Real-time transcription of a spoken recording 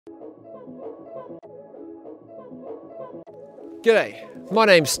G'day, my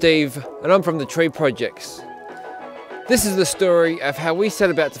name's Steve and I'm from the Tree Projects. This is the story of how we set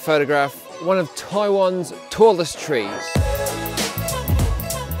about to photograph one of Taiwan's tallest trees.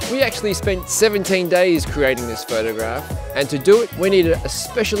 We actually spent 17 days creating this photograph, and to do it we needed a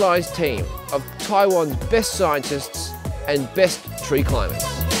specialised team of Taiwan's best scientists and best tree climbers.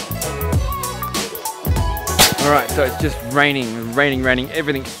 Alright, so it's just raining,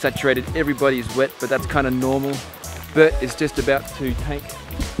 everything's saturated, everybody's wet, but that's kind of normal. Bert is just about to take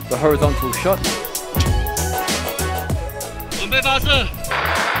the horizontal shot. 准备发射。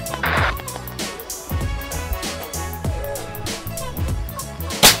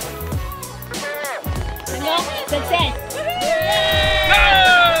成功 ，success。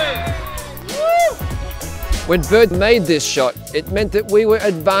 When Bert made this shot, it meant that we were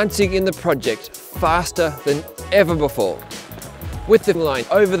advancing in the project faster than ever before. With the line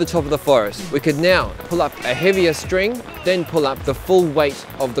over the top of the forest, we could now pull up a heavier string, then pull up the full weight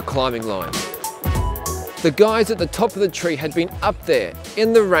of the climbing line. The guys at the top of the tree had been up there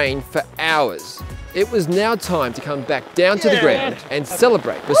in the rain for hours. It was now time to come back down to the ground and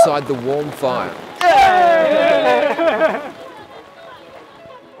celebrate beside the warm fire.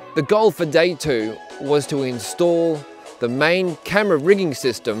 The goal for day 2 was to install the main camera rigging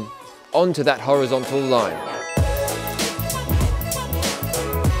system onto that horizontal line.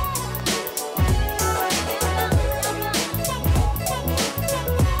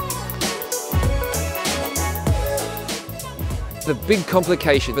 The big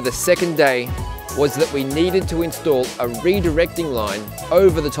complication for the second day was that we needed to install a redirecting line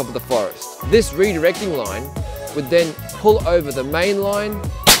over the top of the forest. This redirecting line would then pull over the main line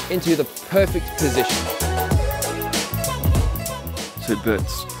into the perfect position. So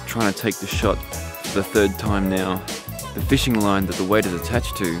Bert's trying to take the shot for the third time now. The fishing line that the weight is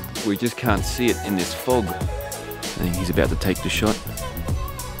attached to, we just can't see it in this fog. I think he's about to take the shot.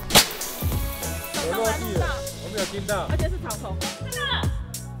 而且是草丛。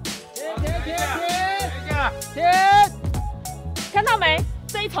看到没？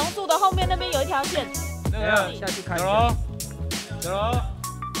这一丛树的后面那边有一条线。下去看一下。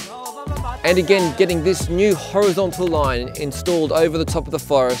 And again, getting this new horizontal line installed over the top of the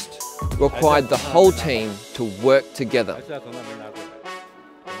forest required the whole team to work together.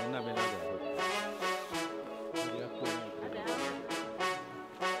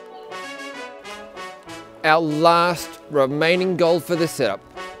 Our last remaining goal for the setup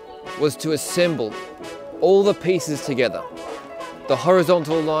was to assemble all the pieces together. The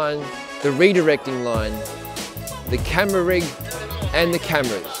horizontal line, the redirecting line, the camera rig and the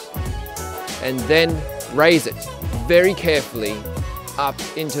cameras. And then raise it very carefully up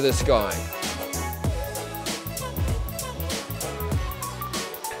into the sky.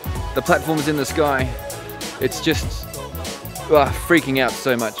 The platform is in the sky. It's just freaking out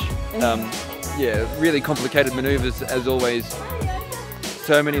so much. Yeah, really complicated maneuvers as always.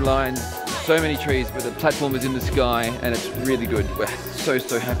 So many lines, so many trees, but the platform is in the sky and it's really good. We're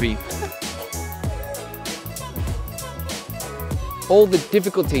so happy. All the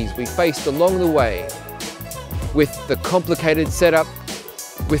difficulties we faced along the way, with the complicated setup,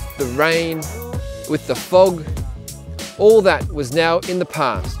 with the rain, with the fog, all that was now in the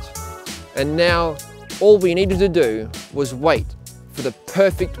past. And now all we needed to do was wait for the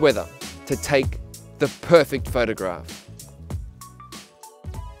perfect weather to take the perfect photograph.